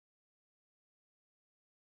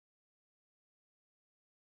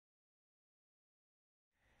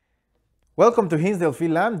Welcome to Hinsdale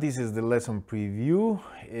Fil-Am. This is the lesson preview,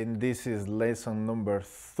 and this is lesson number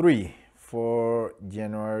 3 for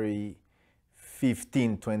January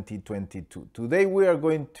 15, 2022. Today we are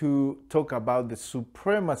going to talk about the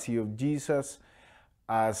supremacy of Jesus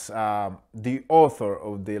as the author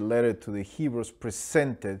of the letter to the Hebrews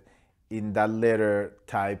presented in that letter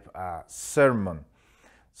type sermon.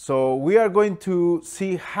 So we are going to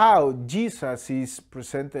see how Jesus is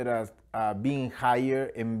presented as being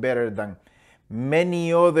higher and better than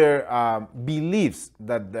many other beliefs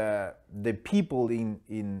that the people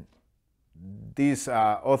in this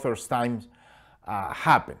author's times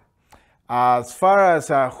happen. As far as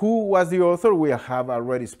who was the author, we have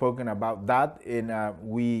already spoken about that, and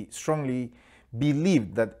we strongly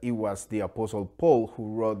believe that it was the Apostle Paul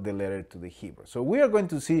who wrote the letter to the Hebrews. So we are going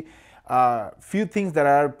to see a few things that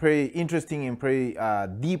are pretty interesting and pretty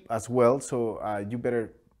deep as well. So you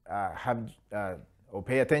better or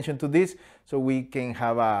pay attention to this so we can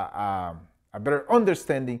have a better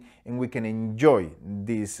understanding and we can enjoy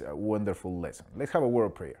this wonderful lesson. Let's have a word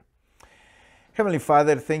of prayer. Heavenly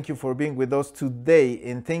Father, thank you for being with us today,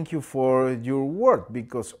 and thank you for your word,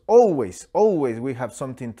 because always we have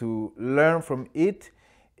something to learn from it,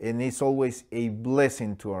 and it's always a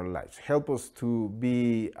blessing to our lives. Help us to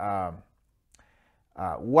be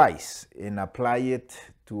wise and apply it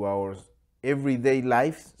to our everyday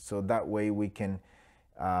life, so that way we can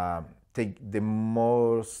take the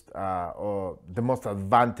most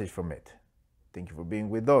advantage from it. Thank you for being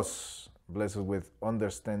with us. Bless us with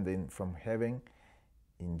understanding from heaven.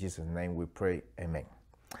 In Jesus' name we pray, amen.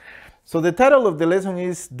 So the title of the lesson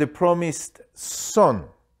is The Promised Son.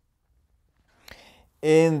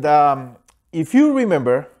 And if you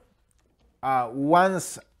remember,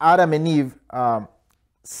 once Adam and Eve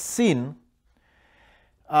sinned,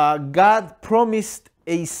 God promised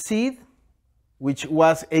a seed, which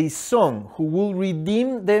was a son who will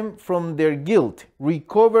redeem them from their guilt,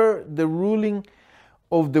 recover the ruling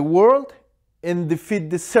of the world, and defeat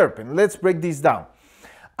the serpent. Let's break this down.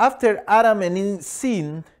 After Adam and Eve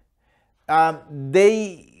sinned,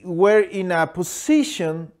 they were in a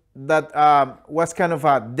position that was kind of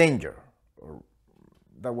a danger.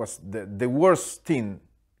 That was the worst thing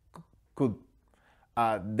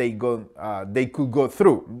they could go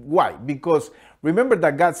through. Why? Because remember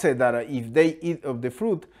that God said that if they eat of the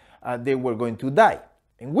fruit, they were going to die.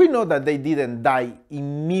 And we know that they didn't die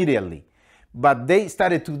immediately, but they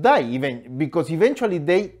started to die because eventually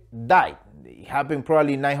they died. It happened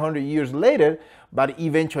probably 900 years later, but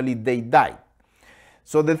eventually they died.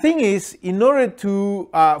 So the thing is, in order to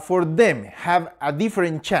for them have a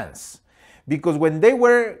different chance, because when they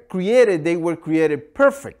were created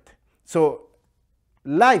perfect. So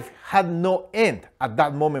life had no end at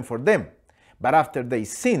that moment for them. But after they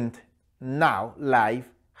sinned, now life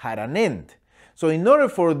had an end. So in order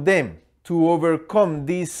for them to overcome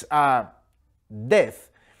this death,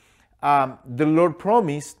 the Lord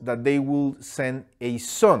promised that they will send a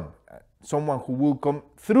son, someone who will come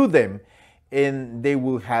through them, and they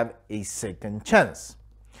will have a second chance.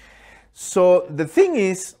 So the thing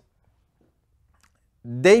is,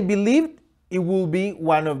 they believed it will be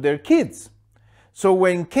one of their kids. So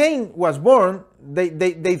when Cain was born,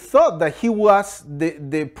 they thought that he was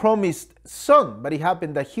the promised son, but it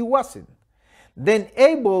happened that he wasn't. Then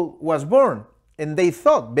Abel was born, and they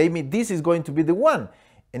thought, maybe this is going to be the one.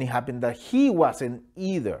 And it happened that he wasn't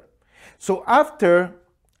either. So after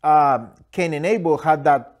Cain and Abel had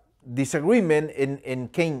that disagreement,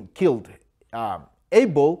 and Cain killed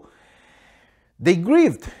Abel, they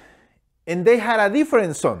grieved, and they had a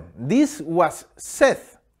different son. This was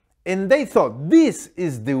Seth. And they thought, this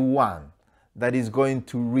is the one that is going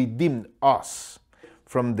to redeem us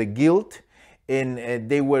from the guilt, and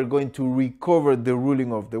they were going to recover the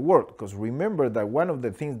ruling of the world. Because remember that one of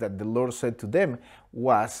the things that the Lord said to them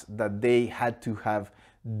was that they had to have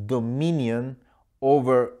dominion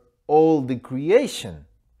over all the creation.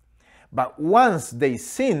 But once they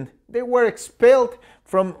sinned, they were expelled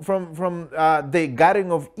from the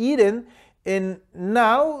Garden of Eden, and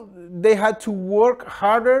now they had to work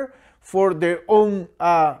harder for their own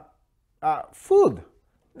food.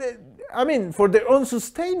 For their own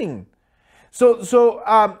sustaining. So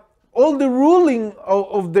all the ruling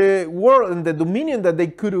of the world and the dominion that they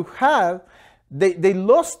could have, they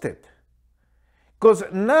lost it. Because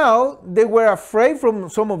now they were afraid from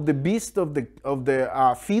some of the beasts of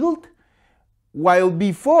the field, while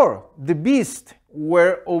before the beasts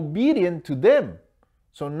were obedient to them.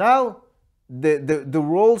 So now the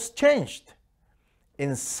roles changed,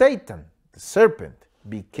 and Satan, the serpent,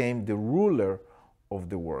 became the ruler of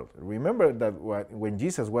the world. Remember that when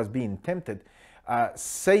Jesus was being tempted,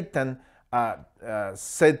 Satan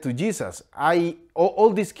said to Jesus, all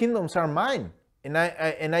these kingdoms are mine, and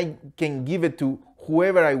I can give it to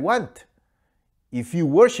whoever I want. If you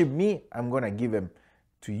worship me, I'm going to give them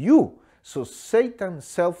to you. So Satan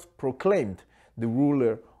self-proclaimed the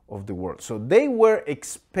ruler of the world. So they were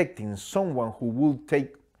expecting someone who would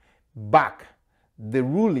take back the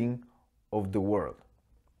ruling of the world.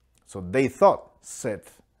 So they thought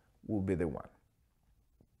Seth would be the one.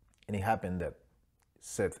 And it happened that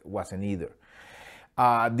Seth wasn't either.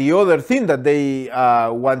 The other thing that they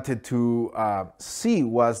wanted to see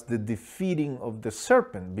was the defeating of the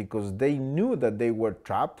serpent, because they knew that they were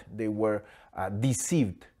trapped, they were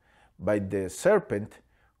deceived by the serpent,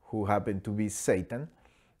 who happened to be Satan,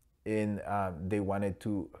 and they wanted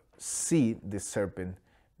to see the serpent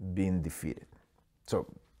being defeated. So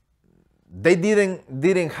they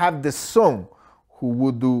didn't have the son who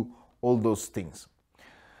would do all those things.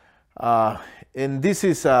 And this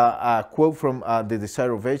is a quote from The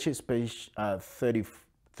Desire of Ages, page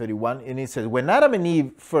 31, and it says, when Adam and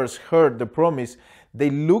Eve first heard the promise, they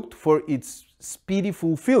looked for its speedy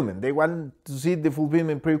fulfillment. They wanted to see the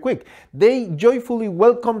fulfillment pretty quick. They joyfully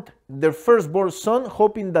welcomed their firstborn son,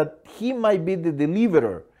 hoping that he might be the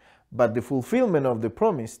deliverer, but the fulfillment of the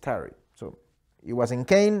promise tarried. So it wasn't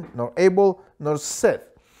Cain, nor Abel, nor Seth.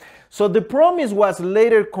 So the promise was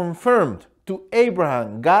later confirmed to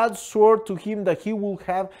Abraham. God swore to him that he would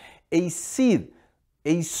have a seed,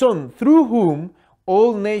 a son, through whom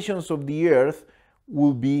all nations of the earth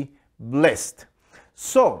will be blessed.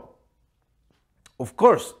 So, of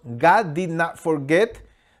course, God did not forget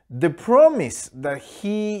the promise that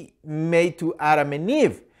he made to Adam and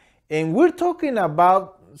Eve. And we're talking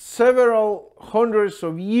about several hundreds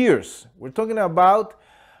of years. We're talking about,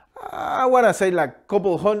 I want to say like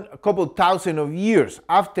a couple thousand of years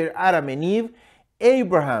after Adam and Eve.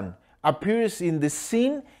 Abraham appears in the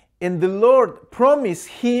scene, and the Lord promised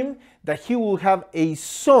him that he will have a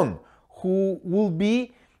son who will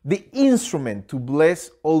be the instrument to bless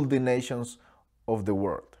all the nations of the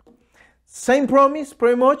world. Same promise,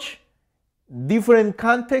 pretty much, different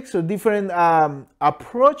context or different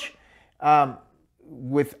approach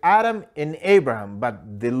with Adam and Abraham,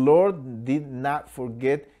 but the Lord did not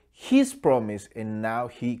forget his promise, and now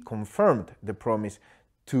he confirmed the promise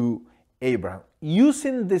to Abraham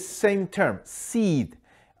using the same term, seed,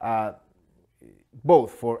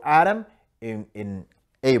 both for Adam and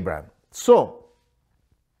Abraham. So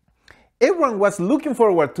Abraham was looking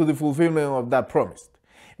forward to the fulfillment of that promise.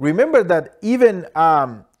 Remember that even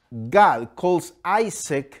God calls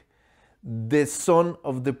Isaac the son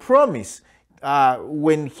of the promise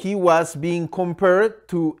when he was being compared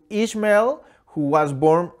to Ishmael, who was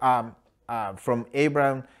born from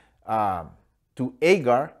Abraham to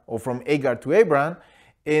Agar, or from Agar to Abraham,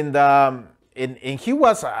 and he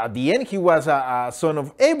was, at the end, he was a son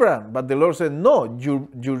of Abraham. But the Lord said, no,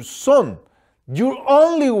 your son, your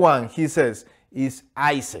only one, he says, is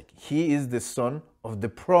Isaac. He is the son of the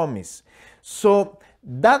promise. So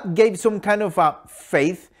that gave some kind of a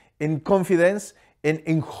faith and confidence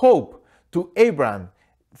and hope to Abraham,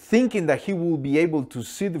 thinking that he will be able to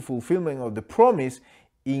see the fulfillment of the promise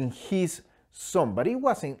in his son. But it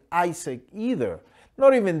wasn't Isaac either.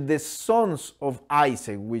 Not even the sons of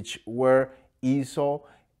Isaac, which were Esau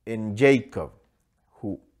and Jacob,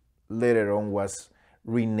 who later on was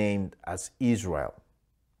renamed as Israel.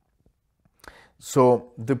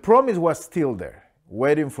 So the promise was still there,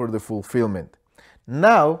 waiting for the fulfillment.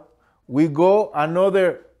 Now we go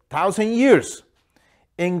another 1,000 years,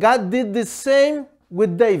 and God did the same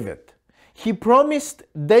with David. He promised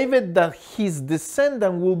David that his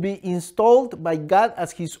descendant will be installed by God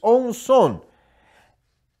as his own son,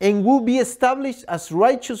 and will be established as a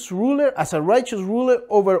righteous ruler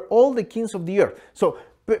over all the kings of the earth. So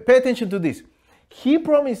pay attention to this. He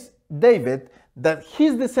promised David that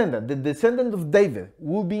his descendant, the descendant of David,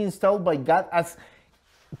 will be installed by God as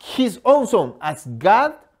his own son, as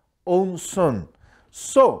God's own son.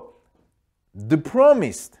 So the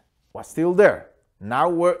promise was still there. Now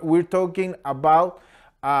we're talking about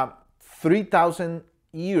 3,000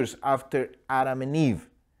 years after Adam and Eve.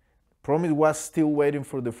 Promise was still waiting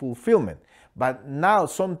for the fulfillment. But now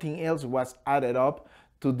something else was added up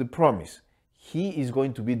to the promise. He is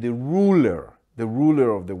going to be the ruler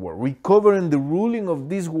of the world. Recovering the ruling of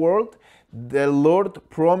this world, the Lord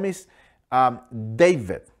promised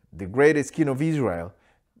David, the greatest king of Israel,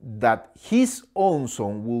 that his own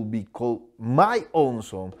son will be called my own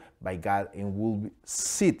son by God, and will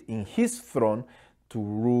sit in his throne to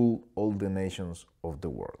rule all the nations of the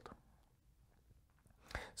world.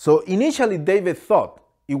 So initially David thought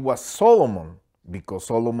it was Solomon, because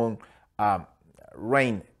Solomon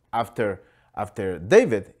reigned after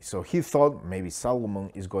David. So he thought maybe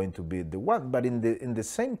Solomon is going to be the one. But in the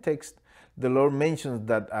same text, the Lord mentions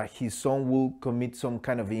that his son will commit some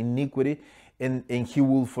kind of iniquity, and he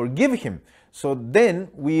will forgive him. So then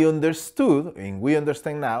we understood, and we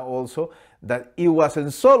understand now also, that it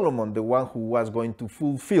wasn't Solomon the one who was going to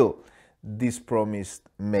fulfill this promise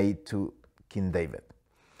made to King David.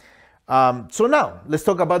 So now, let's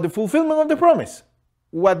talk about the fulfillment of the promise.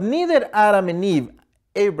 What neither Adam and Eve,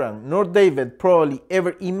 Abraham, nor David probably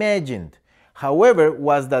ever imagined, however,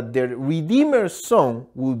 was that their Redeemer's son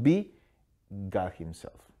would be God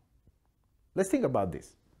himself. Let's think about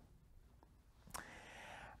this.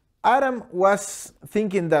 Adam was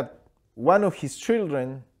thinking that one of his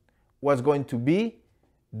children was going to be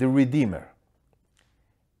the Redeemer.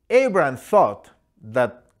 Abraham thought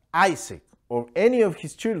that Isaac or any of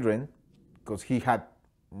his children, because he had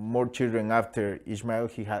more children after Ishmael,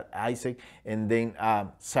 he had Isaac, and then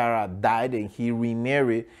Sarah died and he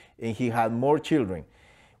remarried and he had more children,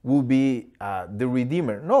 will be the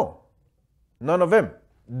Redeemer. No, none of them.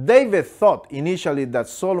 David thought initially that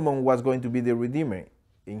Solomon was going to be the Redeemer,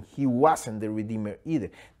 and he wasn't the Redeemer either.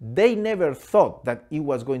 They never thought that it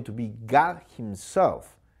was going to be God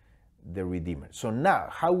himself, the Redeemer. So now,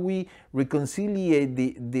 how we reconcile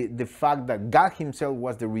the fact that God himself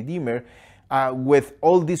was the Redeemer with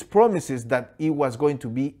all these promises that it was going to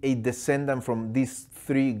be a descendant from these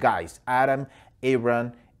three guys, Adam,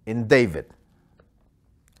 Abraham, and David.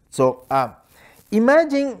 So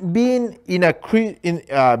imagine being being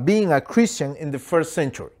a Christian in the first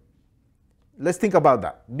century. Let's think about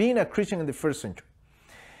that. Being a Christian in the first century.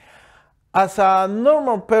 As a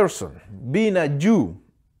normal person, being a Jew,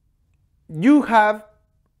 you have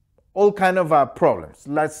all kind of problems,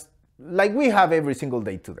 like we have every single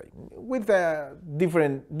day today, with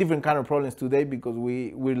different kind of problems today, because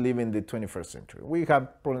we live in the 21st century. We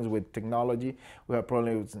have problems with technology, we have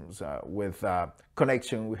problems with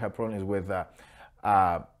connection, we have problems with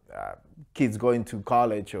kids going to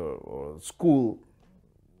college or school,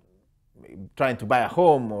 trying to buy a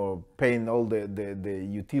home, or paying all the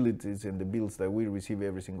utilities and the bills that we receive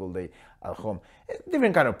every single day at home.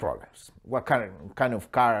 Different kind of problems. What kind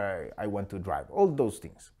of car I want to drive, all those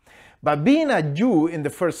things. But being a Jew in the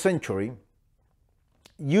first century,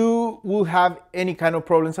 you will have any kind of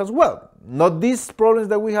problems as well. Not these problems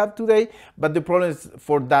that we have today, but the problems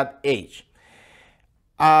for that age.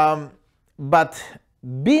 But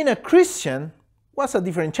being a Christian was a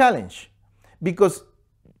different challenge, because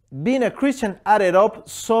being a Christian added up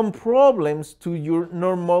some problems to your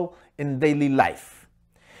normal and daily life.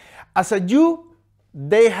 As a Jew,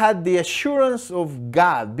 they had the assurance of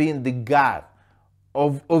God being the God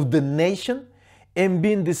of the nation and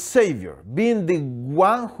being the Savior, being the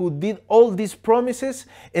one who did all these promises,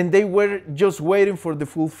 and they were just waiting for the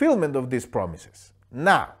fulfillment of these promises.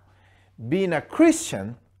 Now, being a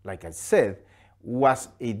Christian, like I said, was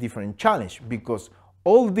a different challenge, because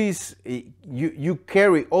all these, you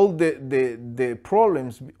carry all the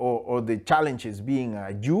problems or the challenges being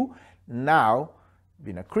a Jew. Now,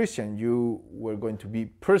 being a Christian, you were going to be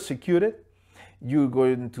persecuted. You're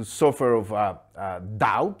going to suffer of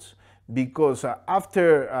doubts, because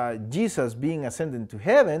after Jesus being ascended to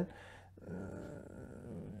heaven,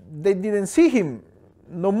 they didn't see him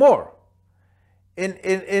no more.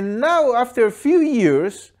 And now, after a few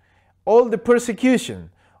years, all the persecution,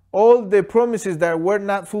 all the promises that were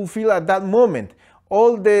not fulfilled at that moment,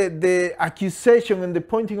 all the accusation and the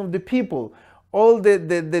pointing of the people, all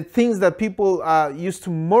the things that people used to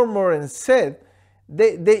murmur and said,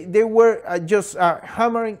 they were just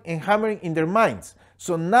hammering and hammering in their minds.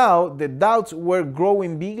 So now the doubts were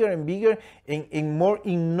growing bigger and bigger and more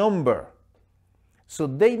in number. So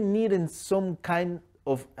they needed some kind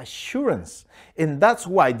of assurance. And that's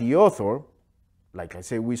why the author, like I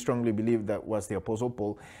say, we strongly believe that was the Apostle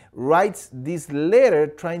Paul, writes this letter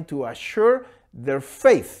trying to assure their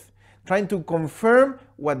faith, trying to confirm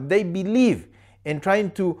what they believe, and trying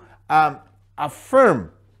to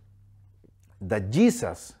affirm that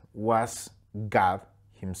Jesus was God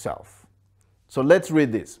himself. So let's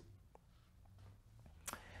read this.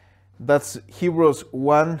 That's Hebrews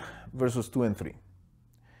 1, verses 2 and 3.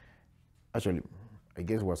 Actually, I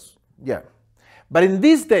guess was, yeah. But in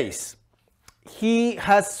these days, he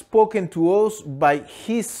has spoken to us by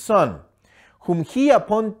his Son, whom he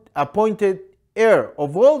appointed heir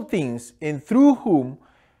of all things, and through whom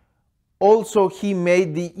also he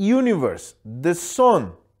made the universe. The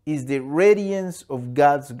Son is the radiance of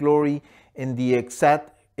God's glory and the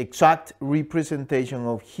exact representation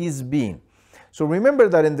of his being. So remember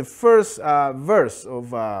that in the first verse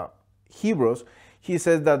of Hebrews, he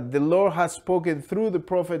says that the Lord has spoken through the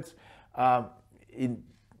prophets in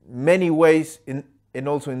many ways and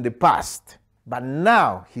also in the past. But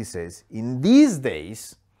now, he says, in these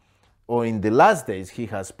days, or in the last days, he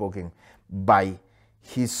has spoken by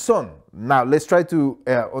his Son. Now, let's try to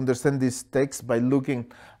understand this text by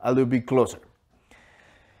looking a little bit closer.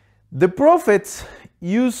 The prophets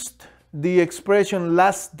used the expression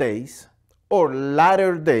last days or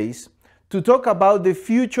latter days to talk about the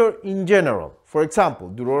future in general. For example,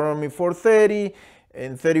 Deuteronomy 4:30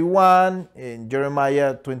 and 31 and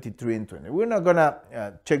Jeremiah 23 and 20. We're not going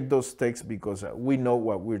to check those texts because we know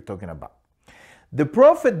what we're talking about. The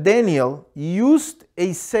prophet Daniel used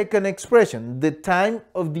a second expression, the time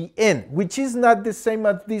of the end, which is not the same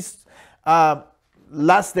as these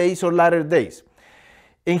last days or latter days.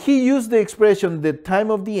 And he used the expression, the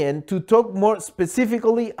time of the end, to talk more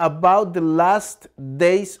specifically about the last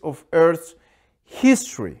days of Earth's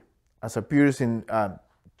history, as appears in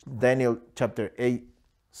Daniel chapter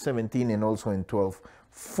 8:17 and also in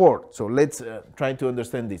 12:4. So let's try to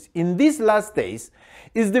understand this. In these last days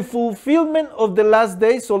is the fulfillment of the last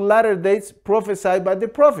days or latter days prophesied by the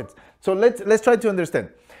prophets. So let's try to understand.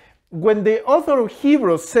 When the author of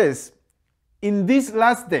Hebrews says, in these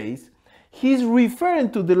last days, he's referring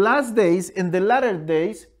to the last days and the latter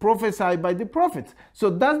days prophesied by the prophets. So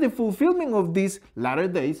that's the fulfillment of these latter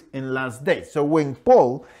days and last days. So when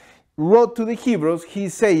Paul wrote to the Hebrews,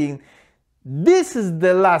 he's saying, this is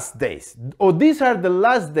the last days, or these are the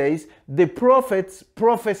last days the prophets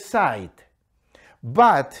prophesied,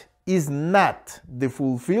 but is not the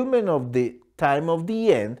fulfillment of the time of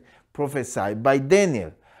the end prophesied by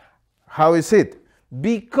Daniel. How is it?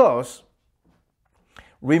 Because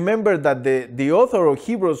remember that the author of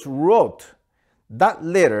Hebrews wrote that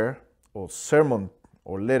letter or sermon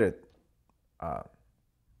or letter,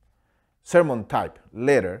 sermon type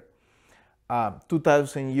letter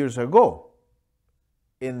 2,000 years ago.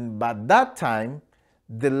 And by that time,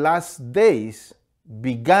 the last days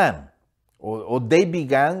began, or they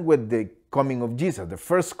began with the coming of Jesus, the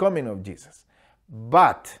first coming of Jesus.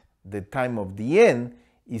 But the time of the end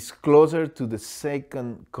is closer to the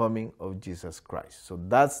second coming of Jesus Christ. So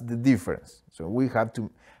that's the difference. So we have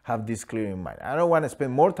to have this clear in mind. I don't want to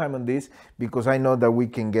spend more time on this because I know that we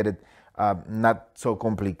can get it not so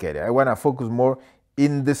complicated. I want to focus more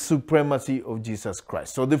in the supremacy of Jesus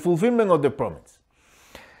Christ. So the fulfillment of the promise.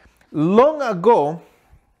 Long ago,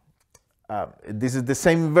 this is the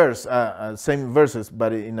same verse, same verses,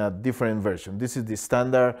 but in a different version. This is the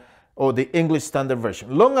standard, or the English Standard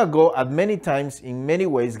Version. Long ago, at many times, in many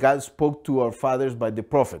ways, God spoke to our fathers by the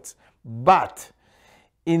prophets. But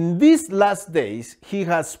in these last days, he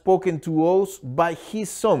has spoken to us by his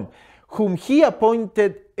Son, whom he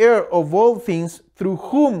appointed heir of all things, through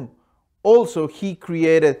whom also he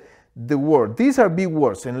created the world. These are big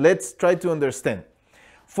words, and let's try to understand.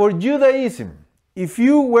 For Judaism, if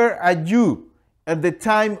you were a Jew at the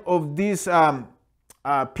time of these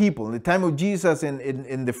people, in the time of Jesus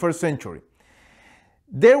in the first century,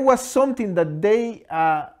 there was something that they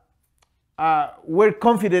were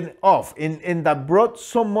confident of and that brought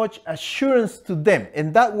so much assurance to them,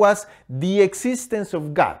 and that was the existence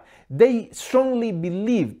of God. They strongly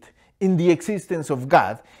believed in the existence of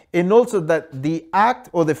God, and also that the act,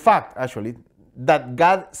 or the fact actually, that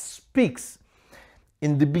God speaks.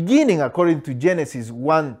 In the beginning, according to Genesis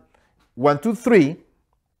 1:1-3,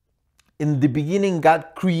 in the beginning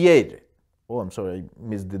God created. Oh, I'm sorry, I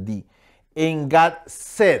missed the D. And God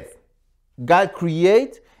said. God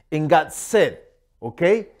created and God said.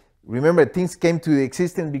 Okay? Remember, things came to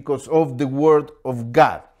existence because of the word of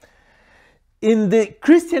God. In the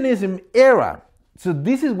Christianism era, so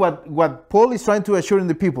this is what Paul is trying to assure in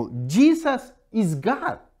the people. Jesus is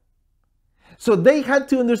God. So they had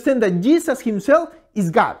to understand that Jesus himself is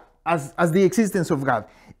God, as the existence of God.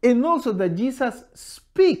 And also that Jesus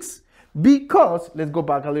speaks, because, let's go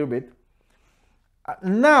back a little bit.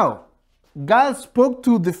 Now, God spoke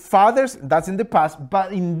to the fathers, that's in the past,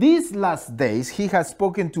 but in these last days, he has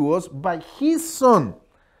spoken to us by his Son.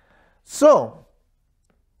 So,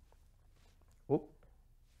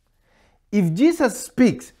 if Jesus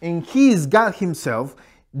speaks and he is God himself,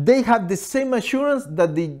 they have the same assurance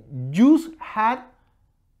that the Jews had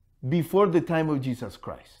before the time of Jesus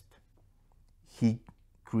Christ. He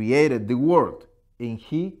created the world and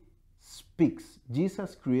he speaks.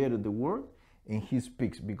 Jesus created the world and he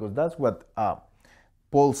speaks, because that's what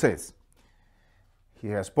Paul says. He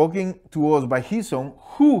has spoken to us by his Son,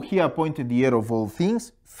 who he appointed the heir of all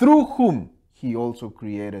things, through whom he also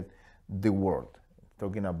created the world.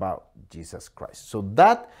 Talking about Jesus Christ. So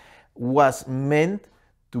that was meant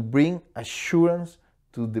to bring assurance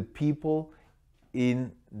to the people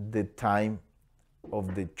in the time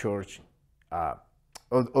of the church,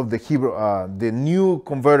 of the Hebrew, the new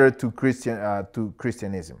converted to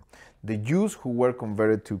Christianism, the Jews who were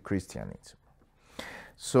converted to Christianism.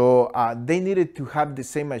 So they needed to have the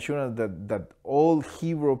same assurance that all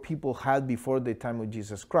Hebrew people had before the time of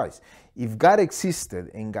Jesus Christ. If God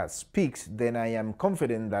existed and God speaks, then I am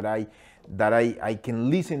confident that I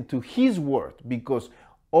can listen to His word, because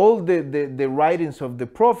all the writings of the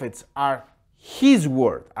prophets are His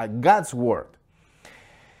word, God's word.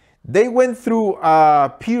 They went through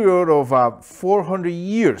a period of 400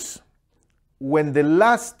 years when the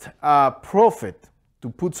last prophet to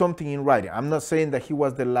put something in writing. I'm not saying that he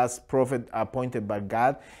was the last prophet appointed by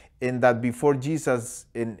God, and that before Jesus,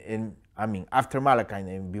 after Malachi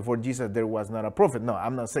and before Jesus, there was not a prophet. No,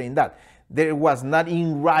 I'm not saying that. There was not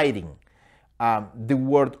in writing the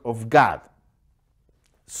word of God.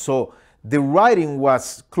 So the writing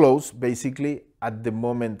was closed basically at the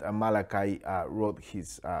moment Malachi wrote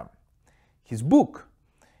his book.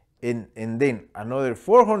 And then another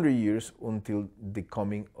 400 years until the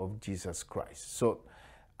coming of Jesus Christ. So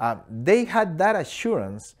they had that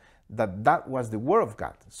assurance that that was the word of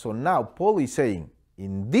God. So now Paul is saying,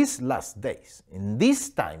 in these last days, in these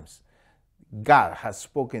times, God has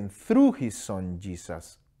spoken through His Son,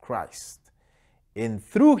 Jesus Christ. And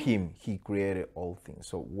through Him, He created all things.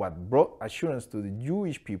 So what brought assurance to the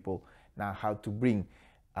Jewish people now had to bring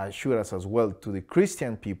assurance as well to the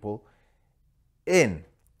Christian people, and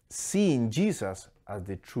seeing Jesus as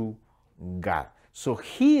the true God. So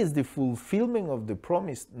He is the fulfillment of the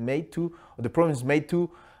promise made to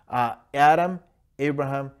Adam,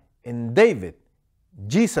 Abraham, and David.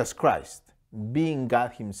 Jesus Christ, being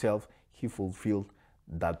God Himself, He fulfilled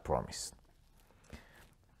that promise.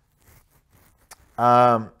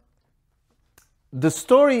 The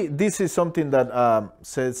story, this is something that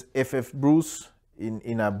says F.F. Bruce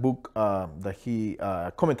in a book that he,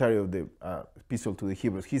 commentary of the Epistle to the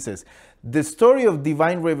Hebrews. He says, the story of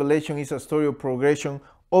divine revelation is a story of progression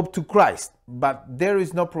up to Christ, but there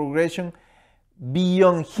is no progression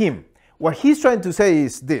beyond Him. What he's trying to say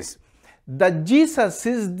is this, that Jesus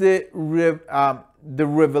is the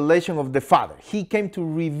revelation of the Father. He came to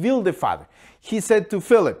reveal the Father. He said to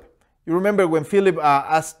Philip, you remember when Philip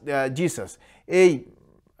asked Jesus, hey,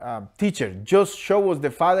 teacher, just show us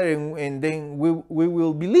the Father and then we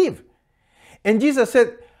will believe. And Jesus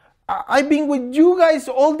said, I've been with you guys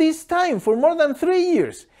all this time for more than 3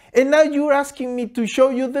 years. And now you're asking me to show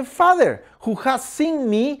you the Father. Who has seen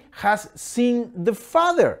me has seen the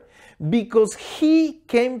Father. Because He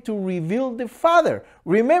came to reveal the Father.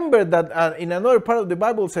 Remember that in another part of the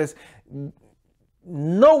Bible says,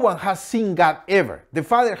 no one has seen God ever. The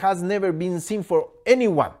Father has never been seen for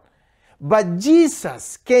anyone. But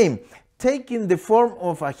Jesus came taking the form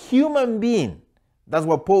of a human being. That's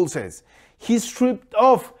what Paul says. He stripped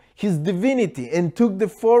off His divinity and took the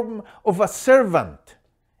form of a servant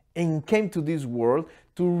and came to this world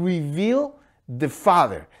to reveal the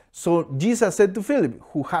Father. So Jesus said to Philip,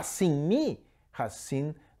 who has seen me has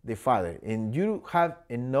seen the Father. And you have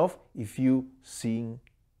enough if you see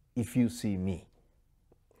me.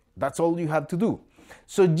 That's all you have to do.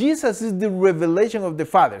 So Jesus is the revelation of the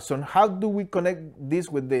Father. So how do we connect this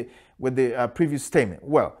with the previous statement?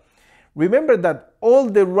 Well, remember that all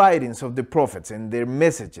the writings of the prophets and their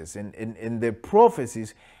messages and their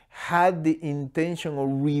prophecies had the intention of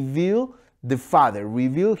reveal the Father,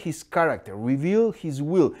 reveal His character, reveal His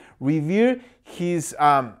will, reveal His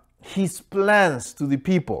plans to the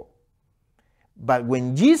people. But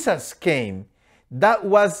when Jesus came, that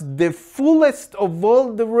was the fullest of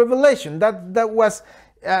all the revelation. That was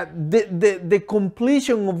the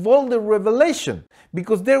completion of all the revelation,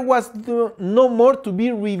 because there was no more to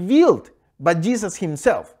be revealed but Jesus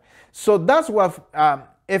Himself. So that's what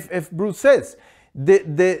F.F. Bruce says.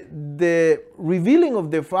 The revealing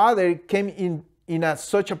of the Father came in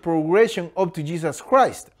such a progression up to Jesus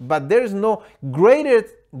Christ, but there is no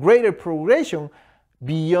greater progression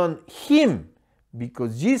beyond Him,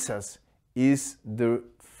 because Jesus is the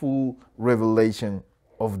full revelation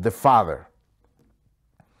of the Father.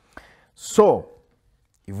 So,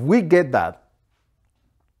 if we get that,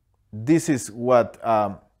 this is what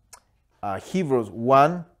Hebrews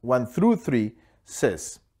 1 through 3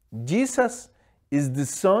 says. Jesus is the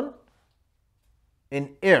Son and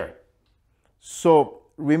heir. So,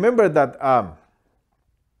 remember that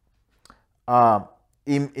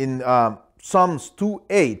in Psalms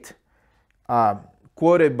 2:8,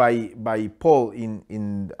 quoted by Paul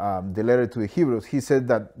in the letter to the Hebrews, he said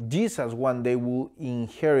that Jesus one day will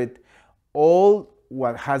inherit all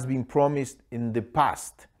what has been promised in the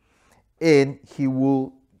past, and He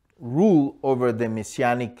will rule over the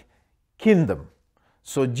messianic kingdom.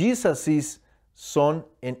 So Jesus is son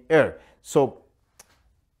and heir. So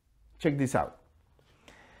check this out.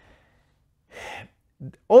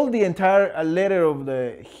 All the entire letter of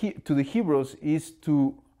to the Hebrews is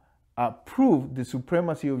to prove the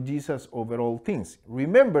supremacy of Jesus over all things.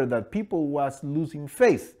 Remember that people was losing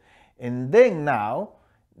faith, and then now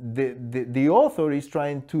the author is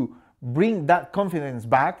trying to bring that confidence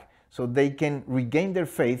back so they can regain their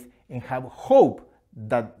faith and have hope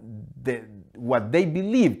that what they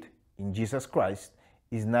believed in Jesus Christ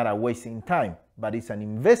is not a wasting time, but it's an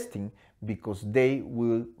investing, because they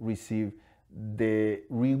will receive the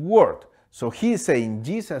reward. So he's saying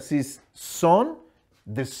Jesus is son,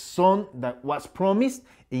 the son that was promised,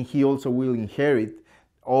 and he also will inherit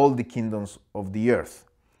all the kingdoms of the earth.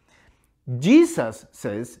 Jesus,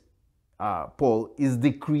 says Paul, is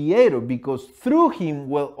the creator, because through him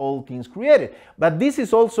were all things created. But this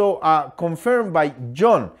is also confirmed by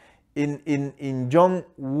John in John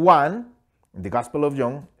 1, in the Gospel of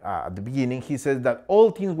John, at the beginning, he says that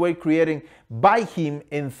all things were created by him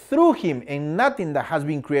and through him, and nothing that has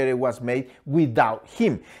been created was made without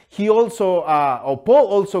him. He also, or Paul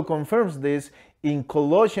also confirms this in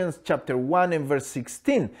Colossians chapter 1 and verse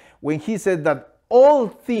 16, when he said that all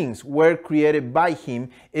things were created by him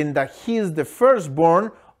and that he is the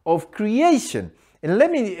firstborn of creation. And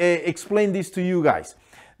let me explain this to you guys.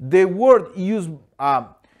 The word used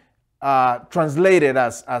translated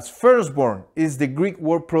as firstborn is the Greek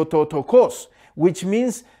word prototokos, which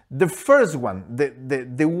means the first one,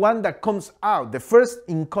 the one that comes out, the first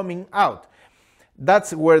in coming out.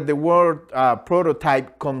 That's where the word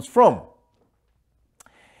prototype comes from.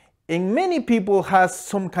 And many people have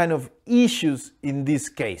some kind of issues in this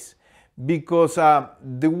case, because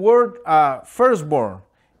the word firstborn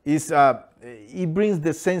is it brings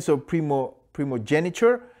the sense of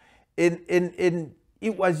primogeniture, and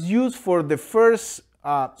it was used for the first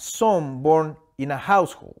son born in a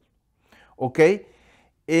household. Okay,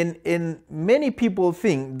 and many people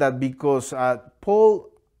think that because Paul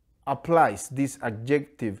applies this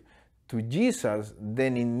adjective to Jesus,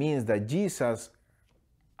 then it means that Jesus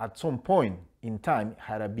at some point in time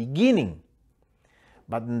had a beginning.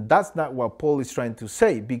 But that's not what Paul is trying to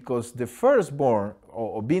say, because the firstborn,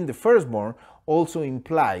 or being the firstborn, also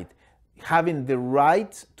implied having the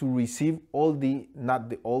right to receive all the, not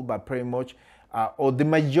the all, but pretty much, or the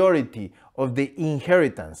majority of the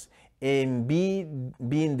inheritance, and being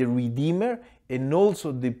the redeemer and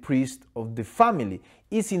also the priest of the family.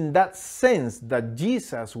 It's in that sense that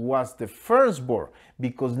Jesus was the firstborn,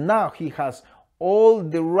 because now he has all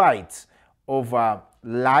the rights of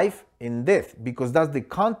life and death, because that's the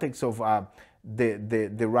context of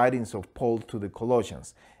the writings of Paul to the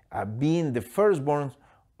Colossians, being the firstborn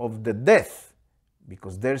of the death,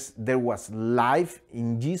 because there was life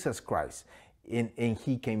in Jesus Christ, and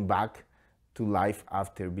he came back to life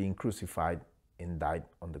after being crucified and died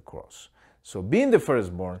on the cross. So being the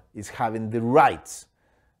firstborn is having the rights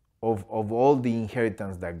of all the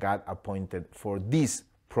inheritance that God appointed for this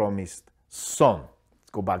promised son.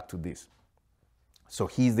 Let's go back to this. So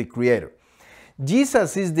he's the creator.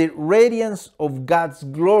 Jesus is the radiance of God's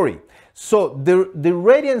glory. So the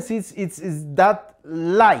radiance is that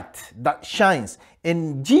light that shines.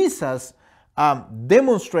 And Jesus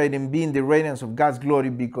demonstrating being the radiance of God's glory,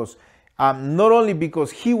 because not only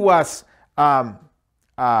because he was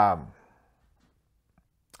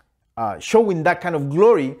showing that kind of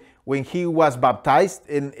glory when he was baptized,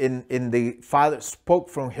 and the Father spoke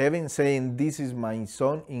from heaven saying, "This is my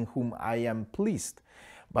Son in whom I am pleased."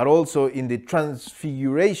 But also in the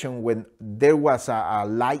transfiguration, when there was a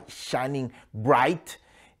light shining bright,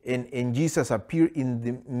 and Jesus appeared in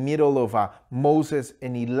the middle of Moses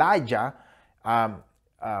and Elijah, and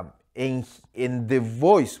the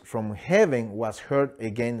voice from heaven was heard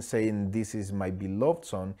again saying, "This is my beloved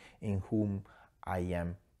Son in whom I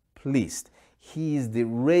am pleased." He is the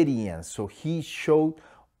radiance, so he showed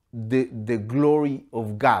the glory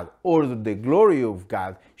of God, or the glory of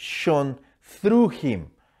God shone through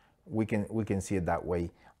him. We can see it that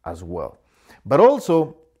way as well. But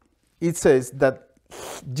also, it says that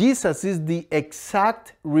Jesus is the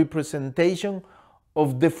exact representation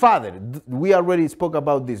of the Father. We already spoke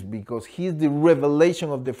about this, because he's the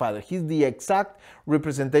revelation of the Father. He's the exact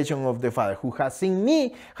representation of the Father. Who has seen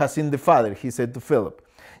me has seen the Father, he said to Philip.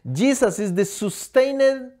 Jesus is the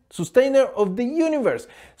sustainer of the universe.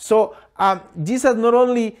 So Jesus not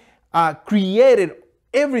only created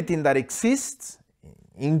everything that exists,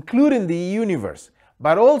 including the universe,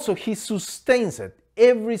 but also he sustains it.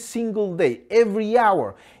 every single day, every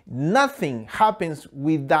hour. Nothing happens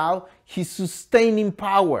without his sustaining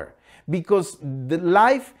power, because the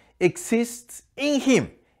life exists in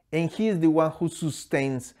him, and he is the one who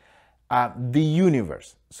sustains the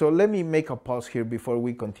universe. So let me make a pause here before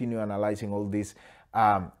we continue analyzing all these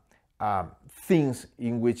things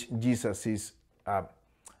in which Jesus is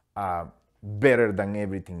better than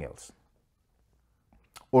everything else,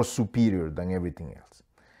 or superior than everything else.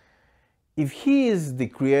 If he is the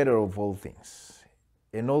creator of all things,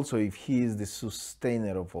 and also if he is the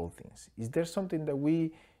sustainer of all things, is there something that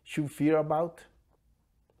we should fear about?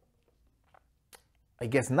 I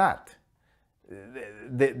guess not.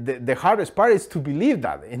 The hardest part is to believe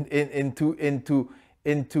that, and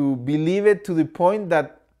to believe it to the point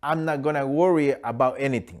that I'm not gonna worry about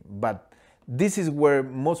anything. But this is where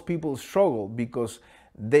most people struggle, because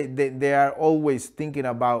they are always thinking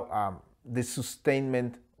about the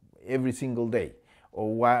sustainment every single day,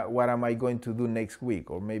 or what am I going to do next week,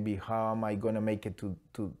 or maybe how am I going to make it to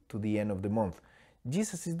the end of the month.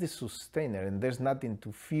 Jesus is the sustainer, and there's nothing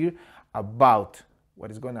to fear about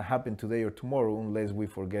what is going to happen today or tomorrow, unless we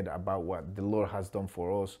forget about what the Lord has done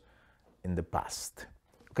for us in the past.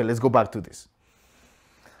 Okay, let's go back to this.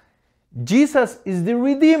 Jesus is the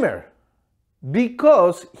Redeemer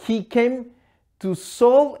because he came to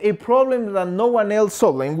solve a problem that no one else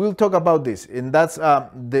solved, and we'll talk about this, and that's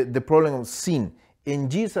the problem of sin. And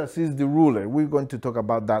Jesus is the ruler. We're going to talk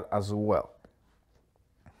about that as well.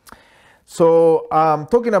 So,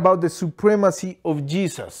 talking about the supremacy of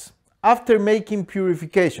Jesus. After making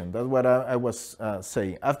purification, that's what I was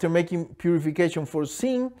saying. After making purification for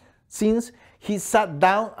sins, he sat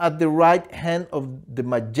down at the right hand of the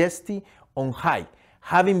Majesty on high,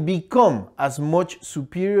 having become as much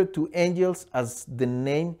superior to angels as the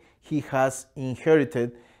name he has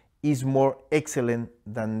inherited is more excellent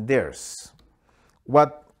than theirs.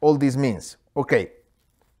 What all this means? Okay.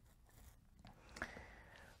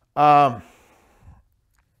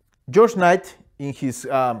 George Knight, in his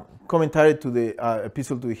commentary to the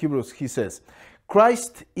Epistle to the Hebrews, he says,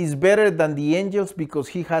 Christ is better than the angels because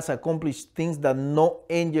he has accomplished things that no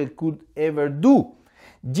angel could ever do.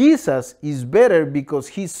 Jesus is better because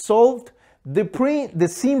he solved the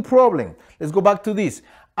sin problem. Let's go back to this.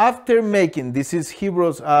 After making, this is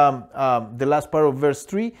Hebrews, the last part of verse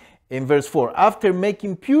 3 and verse 4. After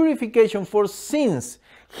making purification for sins,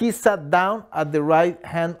 he sat down at the right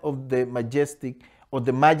hand of the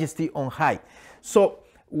Majesty on high. So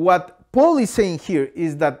what Paul is saying here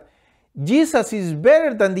is that Jesus is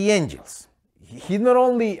better than the angels. He not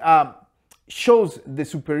only shows the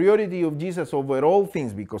superiority of Jesus over all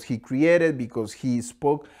things because he created, because he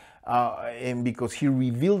spoke, and because he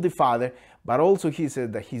revealed the Father, but also he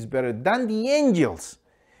said that he's better than the angels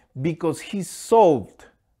because he solved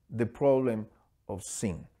the problem of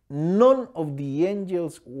sin. None of the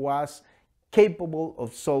angels was capable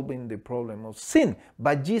of solving the problem of sin,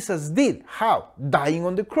 but Jesus did. How? Dying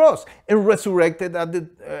on the cross and resurrecting at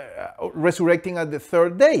the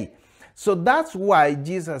third day. So that's why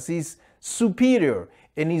Jesus is superior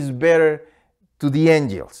and is better to the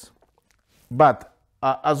angels. But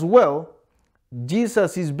as well,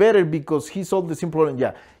 Jesus is better because he solved the sin problem.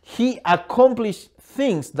 Yeah, he accomplished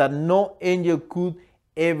things that no angel could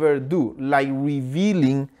ever do, like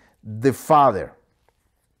revealing the Father.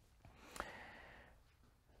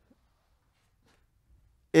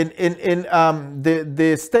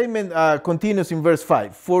 The statement continues in verse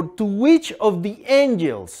 5. For to which of the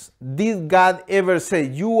angels did God ever say,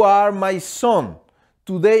 you are my son,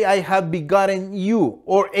 today I have begotten you?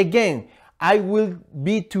 Or again, I will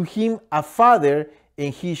be to him a father,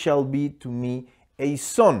 and he shall be to me a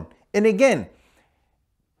son. And again,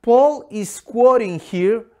 Paul is quoting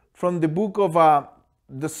here from the book of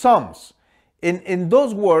the Psalms. And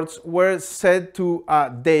those words were said to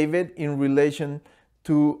David in relation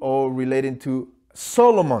to, or relating to,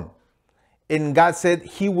 Solomon. And God said,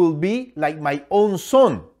 he will be like my own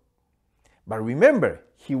son. But remember,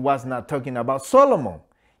 he was not talking about Solomon.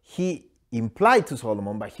 He implied to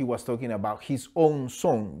Solomon, but he was talking about his own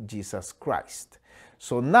son, Jesus Christ.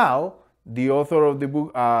 So now, the author of the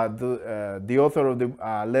book, the author of the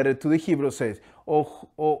letter to the Hebrews says,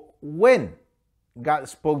 when God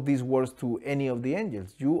spoke these words to any of the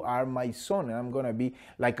angels, you are my son, and I'm going to be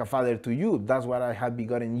like a father to you. That's what I have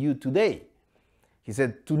begotten you today. He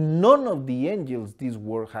said, to none of the angels this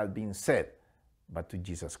word had been said, but to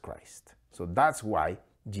Jesus Christ. So that's why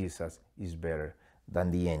Jesus is better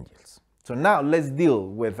than the angels. So now let's deal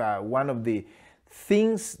with one of the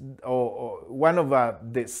things, or one of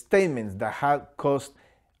the statements that have caused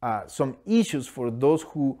some issues for those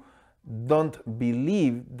who don't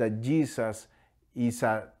believe that Jesus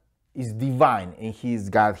is divine and he is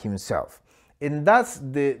God himself. And that's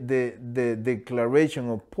the declaration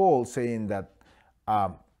of Paul saying that,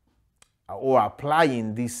 or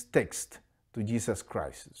applying this text to Jesus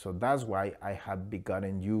Christ. So that's why I have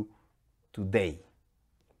begotten you today.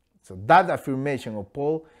 So that affirmation of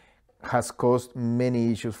Paul has caused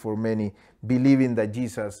many issues for many, believing that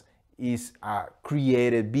Jesus is a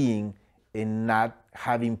created being and not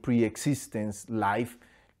having pre-existence life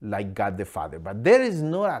like God the Father. But there is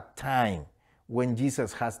not a time when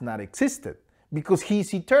Jesus has not existed, because he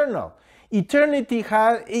is eternal. Eternity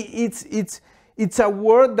it's a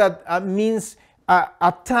word that means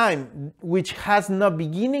a time which has no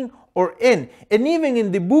beginning or end. And even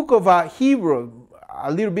in the book of Hebrew,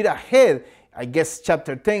 a little bit ahead, I guess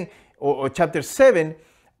chapter 10 or chapter 7,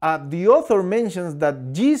 the author mentions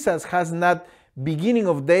that Jesus has not beginning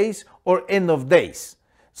of days or end of days.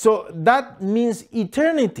 So that means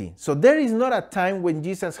eternity. So there is not a time when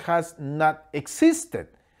Jesus has not existed.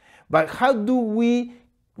 But how do we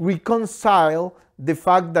reconcile the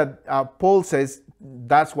fact that Paul says,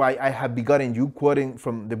 that's why I have begotten you, quoting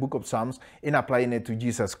from the book of Psalms, and applying it to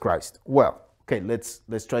Jesus Christ? Well, okay,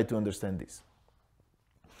 let's try to understand this.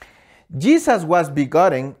 Jesus was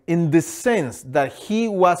begotten in the sense that he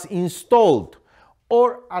was installed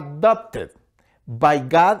or adopted by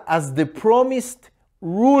God as the promised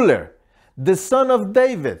ruler, the son of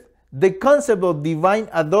David. The concept of divine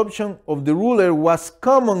adoption of the ruler was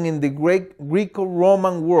common in the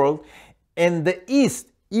Greco-Roman world, and the East,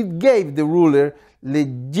 it gave the ruler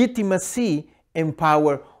legitimacy and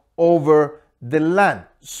power over the land.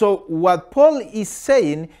 So what Paul is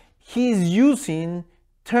saying, he is using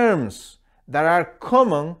terms that are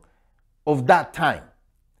common of that time,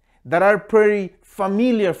 that are pretty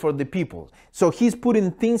familiar for the people. So he's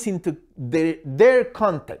putting things into their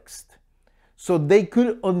context so they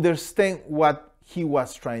could understand what he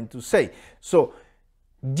was trying to say. So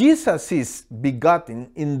Jesus is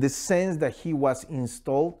begotten in the sense that he was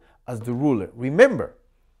installed as the ruler. Remember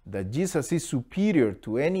that Jesus is superior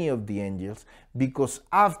to any of the angels, because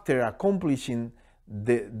after accomplishing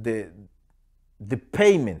the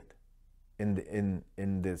payment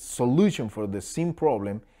in the solution for the sin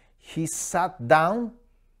problem, he sat down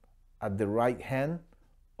at the right hand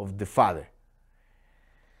of the Father.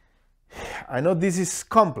 I know this is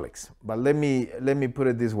complex, but let me put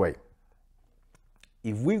it this way.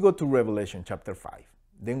 If we go to Revelation chapter 5,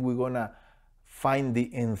 then we're going to find the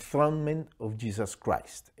enthronement of Jesus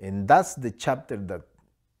Christ. And that's the chapter that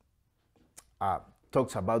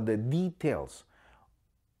talks about the details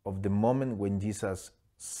of the moment when Jesus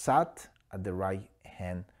sat at the right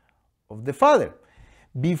hand of the Father.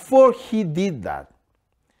 Before he did that,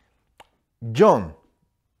 John,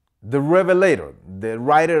 the revelator, the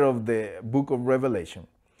writer of the book of Revelation,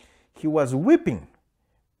 he was weeping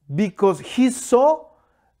because he saw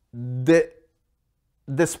the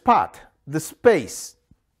spot, the space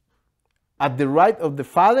at the right of the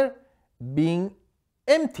Father being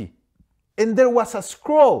empty. And there was a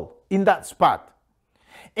scroll in that spot.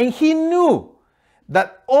 And he knew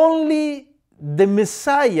that only the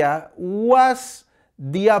Messiah was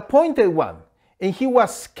the appointed one. And he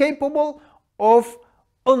was capable of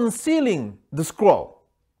unsealing the scroll.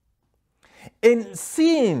 And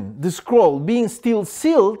seeing the scroll being still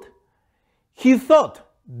sealed, he thought,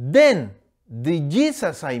 then the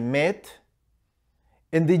Jesus I met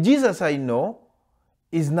and the Jesus I know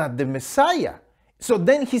is not the Messiah. So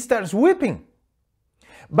then he starts weeping.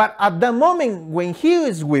 But at the moment when he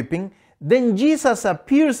is weeping, then Jesus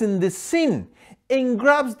appears in the scene and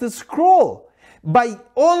grabs the scroll. By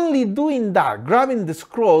only doing that, grabbing the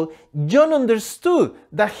scroll, John understood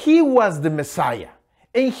that he was the Messiah.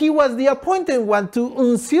 And he was the appointed one to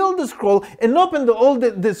unseal the scroll and open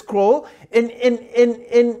the scroll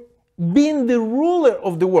and being the ruler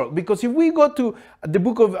of the world. Because if we go to the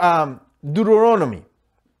book of Deuteronomy,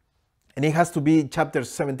 and it has to be chapters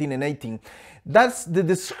 17 and 18, that's the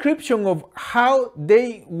description of how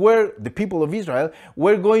they were, the people of Israel,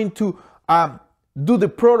 were going to do the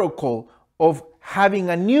protocol of having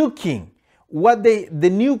a new king. What the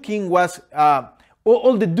new king was,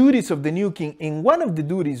 all the duties of the new king, and one of the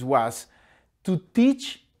duties was to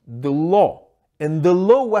teach the law. And the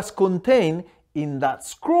law was contained in that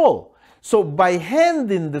scroll. So by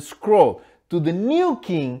handing the scroll to the new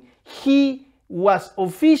king, he was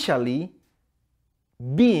officially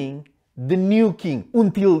being the new king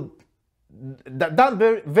until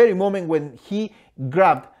that very moment when he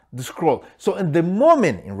grabbed the scroll. So in the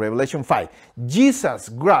moment in Revelation 5, Jesus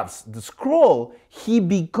grabs the scroll, he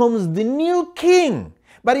becomes the new king.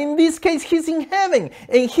 But in this case, he's in heaven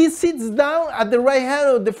and he sits down at the right hand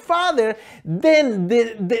of the Father. Then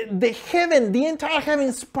the heaven, the entire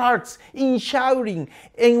heaven sparks in shouting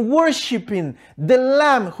and worshiping the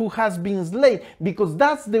Lamb who has been slain, because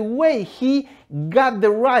that's the way he got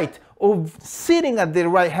the right of sitting at the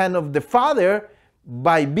right hand of the Father,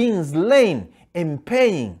 by being slain and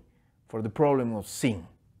paying for the problem of sin.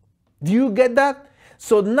 Do you get that?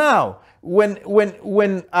 So now, when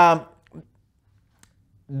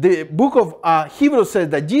the book of Hebrews says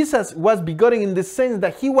that Jesus was begotten in the sense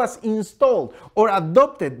that he was installed or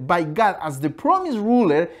adopted by God as the promised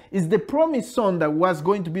ruler, is the promised son that was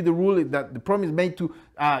going to be the ruler, that the promise made to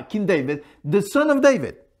King David, the son of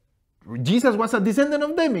David. Jesus was a descendant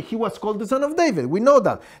of David. He was called the son of David. We know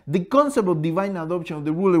that. The concept of divine adoption of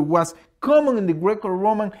the ruler was common in the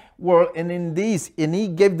Greco-Roman world and in the East, and he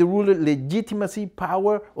gave the ruler legitimacy,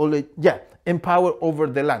 power, and power over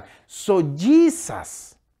the land. So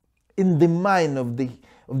Jesus, in the mind of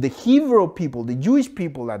the Hebrew people, the Jewish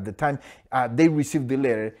people at the time they received the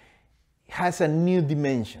letter, has a new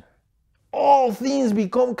dimension. All things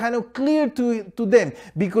become kind of clear to them,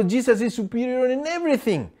 because Jesus is superior in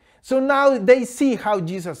everything. So now they see how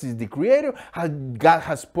Jesus is the creator, how God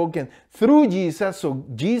has spoken through Jesus. So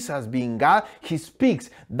Jesus being God, he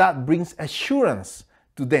speaks. That brings assurance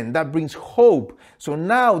to them. That brings hope. So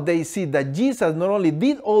now they see that Jesus not only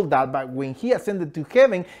did all that, but when he ascended to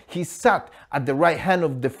heaven, he sat at the right hand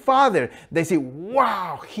of the Father. They say,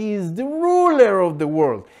 wow, he is the ruler of the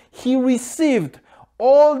world. He received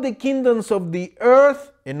all the kingdoms of the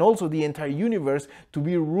earth and also the entire universe to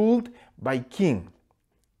be ruled by king.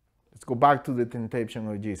 Let's go back to the temptation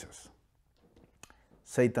of Jesus.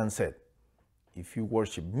 Satan said, if you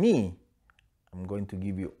worship me, I'm going to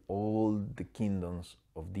give you all the kingdoms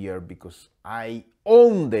of the earth, because I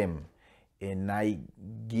own them and I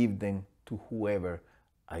give them to whoever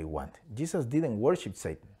I want. Jesus didn't worship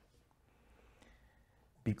Satan,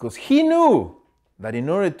 because he knew that in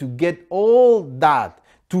order to get all that,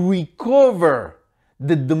 to recover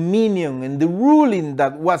the dominion and the ruling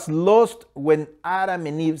that was lost when Adam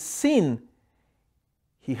and Eve sinned,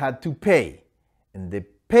 he had to pay. And the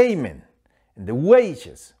payment and the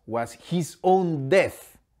wages was his own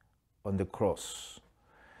death on the cross.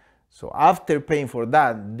 So after paying for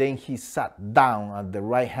that, then he sat down at the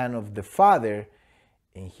right hand of the Father,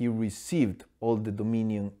 and he received all the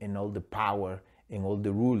dominion and all the power and all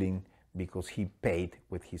the ruling, because he paid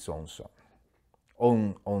with his own son,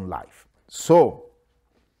 own life. So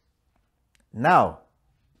now,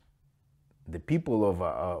 the people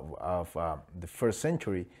of the first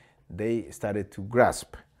century, they started to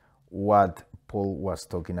grasp what Paul was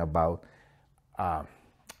talking about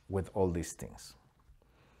with all these things.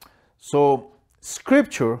 So,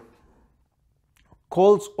 Scripture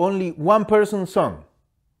calls only one person son.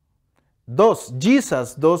 Thus,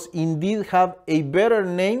 Jesus does indeed have a better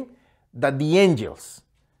name than the angels,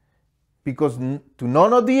 because to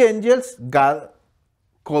none of the angels God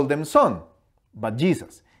called them son. But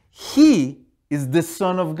Jesus, he is the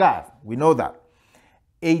Son of God. We know that.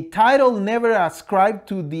 A title never ascribed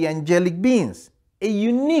to the angelic beings. A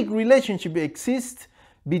unique relationship exists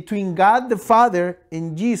between God the Father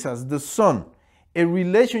and Jesus the Son. A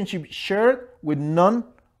relationship shared with none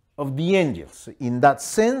of the angels. In that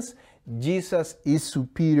sense, Jesus is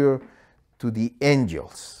superior to the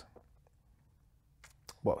angels.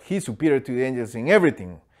 Well, he's superior to the angels in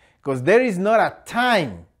everything, because there is not a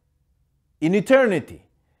time in eternity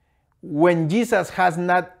when Jesus has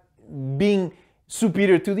not been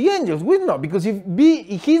superior to the angels. We know, because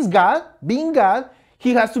if he's God, being God,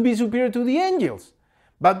 he has to be superior to the angels.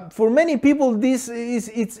 But for many people, this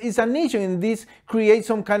is an issue, and this creates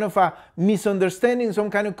some kind of a misunderstanding, some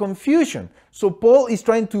kind of confusion. So Paul is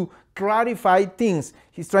trying to clarify things.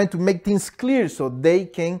 He's trying to make things clear so they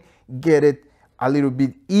can get it a little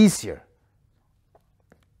bit easier.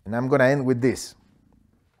 And I'm going to end with this.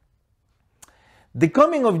 The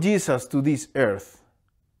coming of Jesus to this earth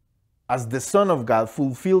as the Son of God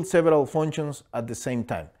fulfilled several functions at the same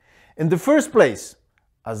time. In the first place,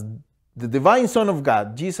 as the divine Son of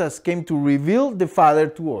God, Jesus came to reveal the Father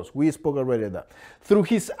to us. We spoke already of that. Through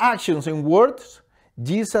his actions and words,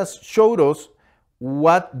 Jesus showed us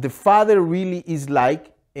what the Father really is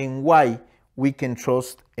like and why we can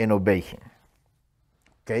trust and obey him.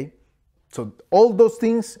 Okay? So all those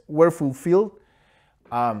things were fulfilled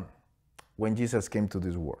when Jesus came to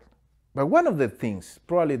this world. But one of the things,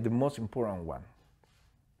 probably the most important one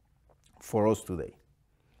for us today,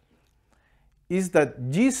 is that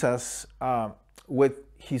Jesus, with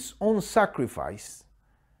his own sacrifice,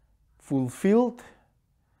 fulfilled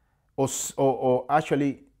or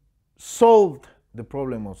actually solved the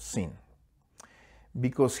problem of sin,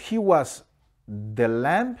 because he was the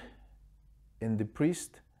lamb and the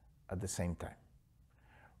priest at the same time.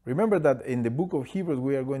 Remember that in the book of Hebrews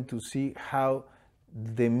we are going to see how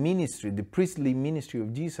the ministry, the priestly ministry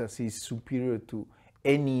of Jesus is superior to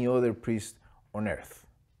any other priest on earth.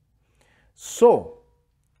 So,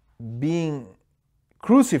 being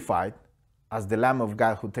crucified as the Lamb of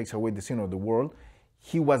God who takes away the sin of the world,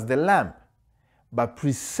 he was the Lamb, but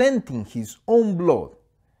presenting his own blood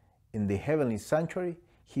in the heavenly sanctuary,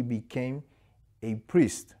 he became a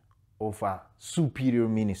priest of a superior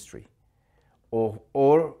ministry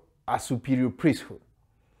or a superior priesthood.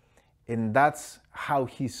 And that's how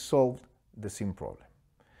he solved the sin problem.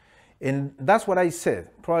 And that's what I said.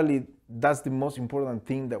 Probably that's the most important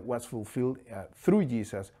thing that was fulfilled through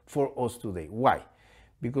Jesus for us today. Why?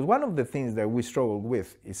 Because one of the things that we struggle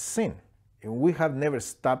with is sin. And we have never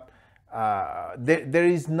stopped. There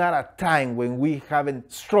is not a time when we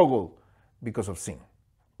haven't struggled because of sin.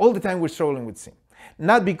 All the time we're struggling with sin.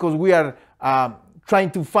 Not because we are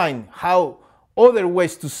trying to find how other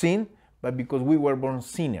ways to sin, but because we were born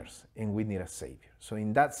sinners and we need a Savior. So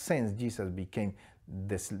in that sense, Jesus became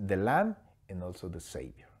the Lamb and also the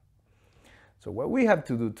Savior. So what we have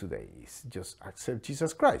to do today is just accept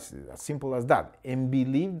Jesus Christ, as simple as that, and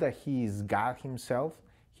believe that he is God himself.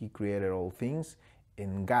 He created all things,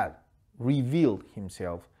 and God revealed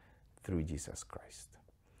himself through Jesus Christ.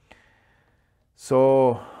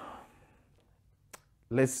 So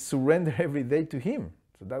let's surrender every day to him.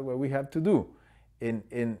 So that's what we have to do.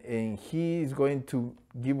 And he is going to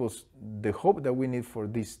give us the hope that we need for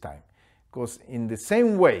this time. Because in the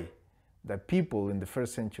same way that people in the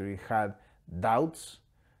first century had doubts,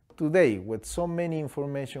 today with so many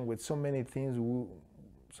information, with so many things,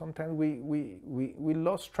 sometimes we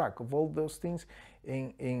lost track of all those things,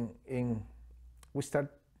 and we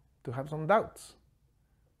start to have some doubts.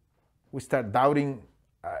 We start doubting,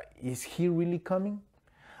 is he really coming?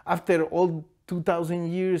 After all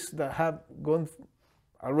 2,000 years that have gone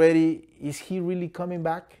already, is he really coming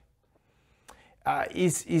back?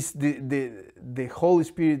 Is the Holy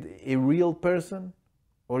Spirit a real person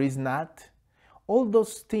or is not? All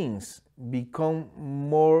those things become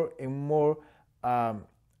more and more a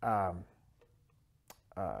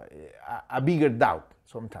bigger doubt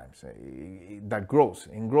sometimes that grows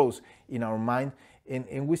and grows in our mind,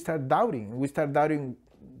 and we start doubting. We start doubting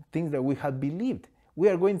things that we had believed. We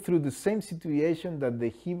are going through the same situation that the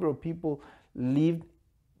Hebrew people lived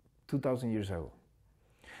 2,000 years ago.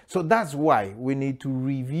 So that's why we need to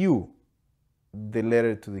review the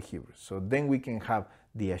letter to the Hebrews. So then we can have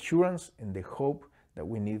the assurance and the hope that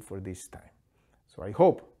we need for this time. So I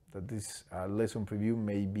hope that this lesson preview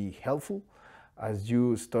may be helpful as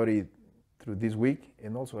you study through this week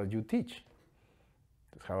and also as you teach.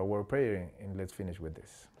 Let's have a word of prayer and let's finish with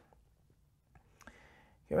this.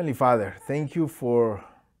 Heavenly Father, thank you for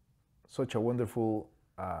such a wonderful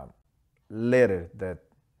letter that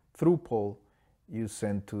through Paul you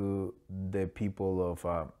sent to the people of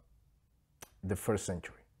the first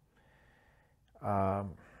century.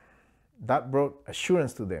 That brought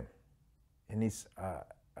assurance to them, and it's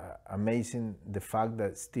amazing the fact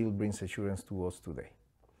that still brings assurance to us today.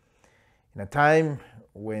 In a time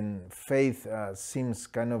when faith seems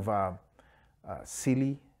kind of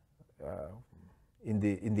silly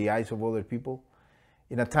in the eyes of other people,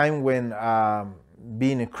 in a time when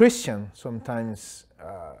being a Christian sometimes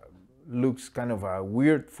looks kind of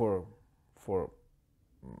weird for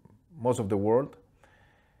most of the world,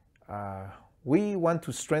 we want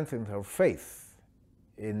to strengthen our faith,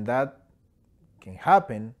 and that can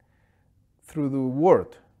happen through the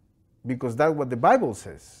Word, because that's what the Bible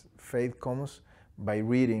says. Faith comes by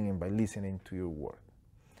reading and by listening to your Word.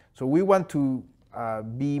 So we want to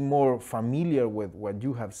be more familiar with what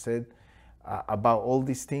you have said about all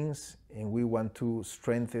these things, and we want to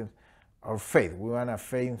strengthen our faith. We want a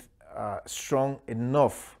faith strong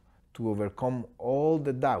enough to overcome all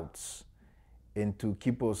the doubts and to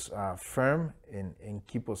keep us firm and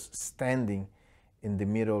keep us standing in the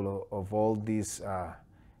middle of all these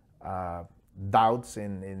doubts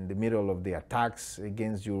and in the middle of the attacks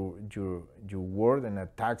against your word and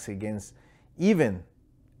attacks against even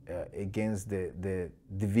against the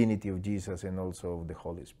divinity of Jesus and also of the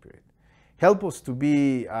Holy Spirit. Help us to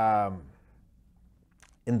be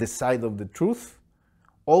in the side of the truth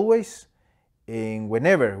always, and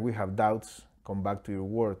whenever we have doubts, come back to your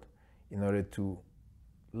word in order to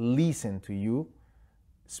listen to you,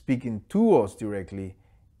 speaking to us directly,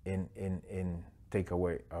 and take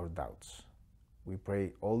away our doubts. We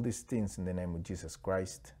pray all these things in the name of Jesus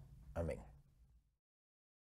Christ. Amen.